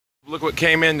Look what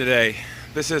came in today.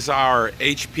 This is our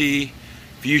HP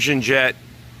Fusion Jet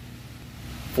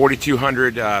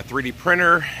 4200 3D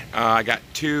printer. I got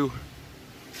two,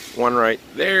 one right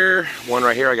there, one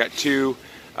right here. I got two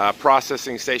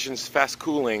processing stations, fast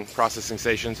cooling processing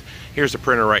stations. Here's the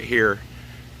printer right here,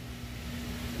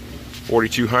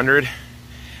 4200.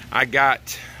 I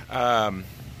got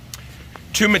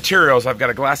two materials. I've got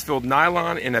a glass-filled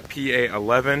nylon and a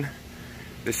PA11.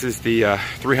 This is the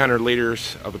 300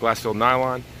 liters of the glass-filled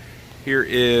nylon. Here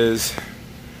is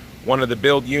one of the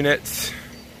build units.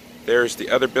 There's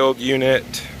the other build unit.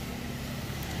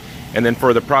 And then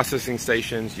for the processing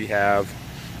stations, you have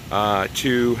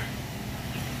two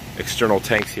external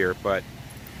tanks here. But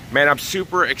man, I'm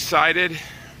super excited.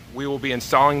 We will be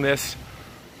installing this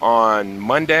on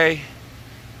Monday.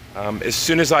 As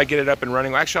soon as I get it up and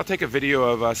running, actually I'll take a video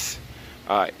of us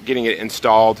getting it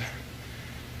installed.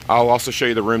 I'll also show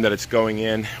you the room that it's going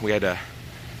in. We had to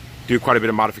do quite a bit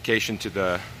of modification to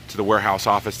the warehouse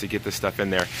office to get this stuff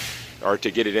in there, or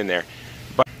to get it in there.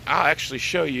 But I'll actually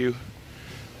show you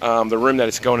the room that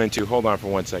it's going into. Hold on for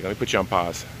 1 second. Let me put you on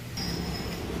pause.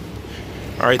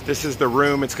 All right, this is the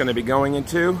room it's going to be going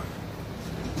into.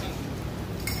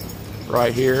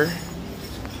 Right here.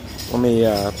 Let me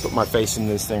put my face in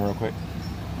this thing real quick.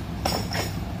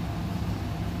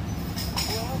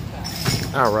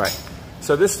 All right.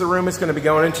 So this is the room it's going to be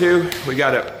going into. We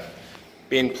got it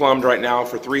being plumbed right now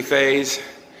for 3-phase.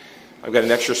 I've got an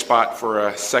extra spot for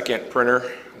a second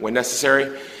printer when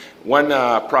necessary. One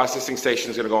processing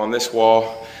station is going to go on this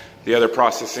wall. The other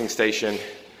processing station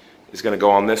is going to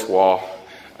go on this wall.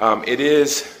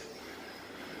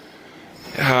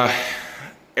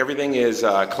 Everything is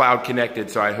cloud connected,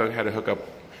 so I had to hook up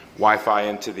Wi-Fi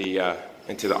into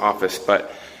the office.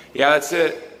 But yeah, that's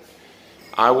it.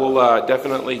 I will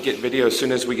definitely get video as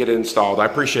soon as we get it installed. I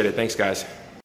appreciate it. Thanks, guys.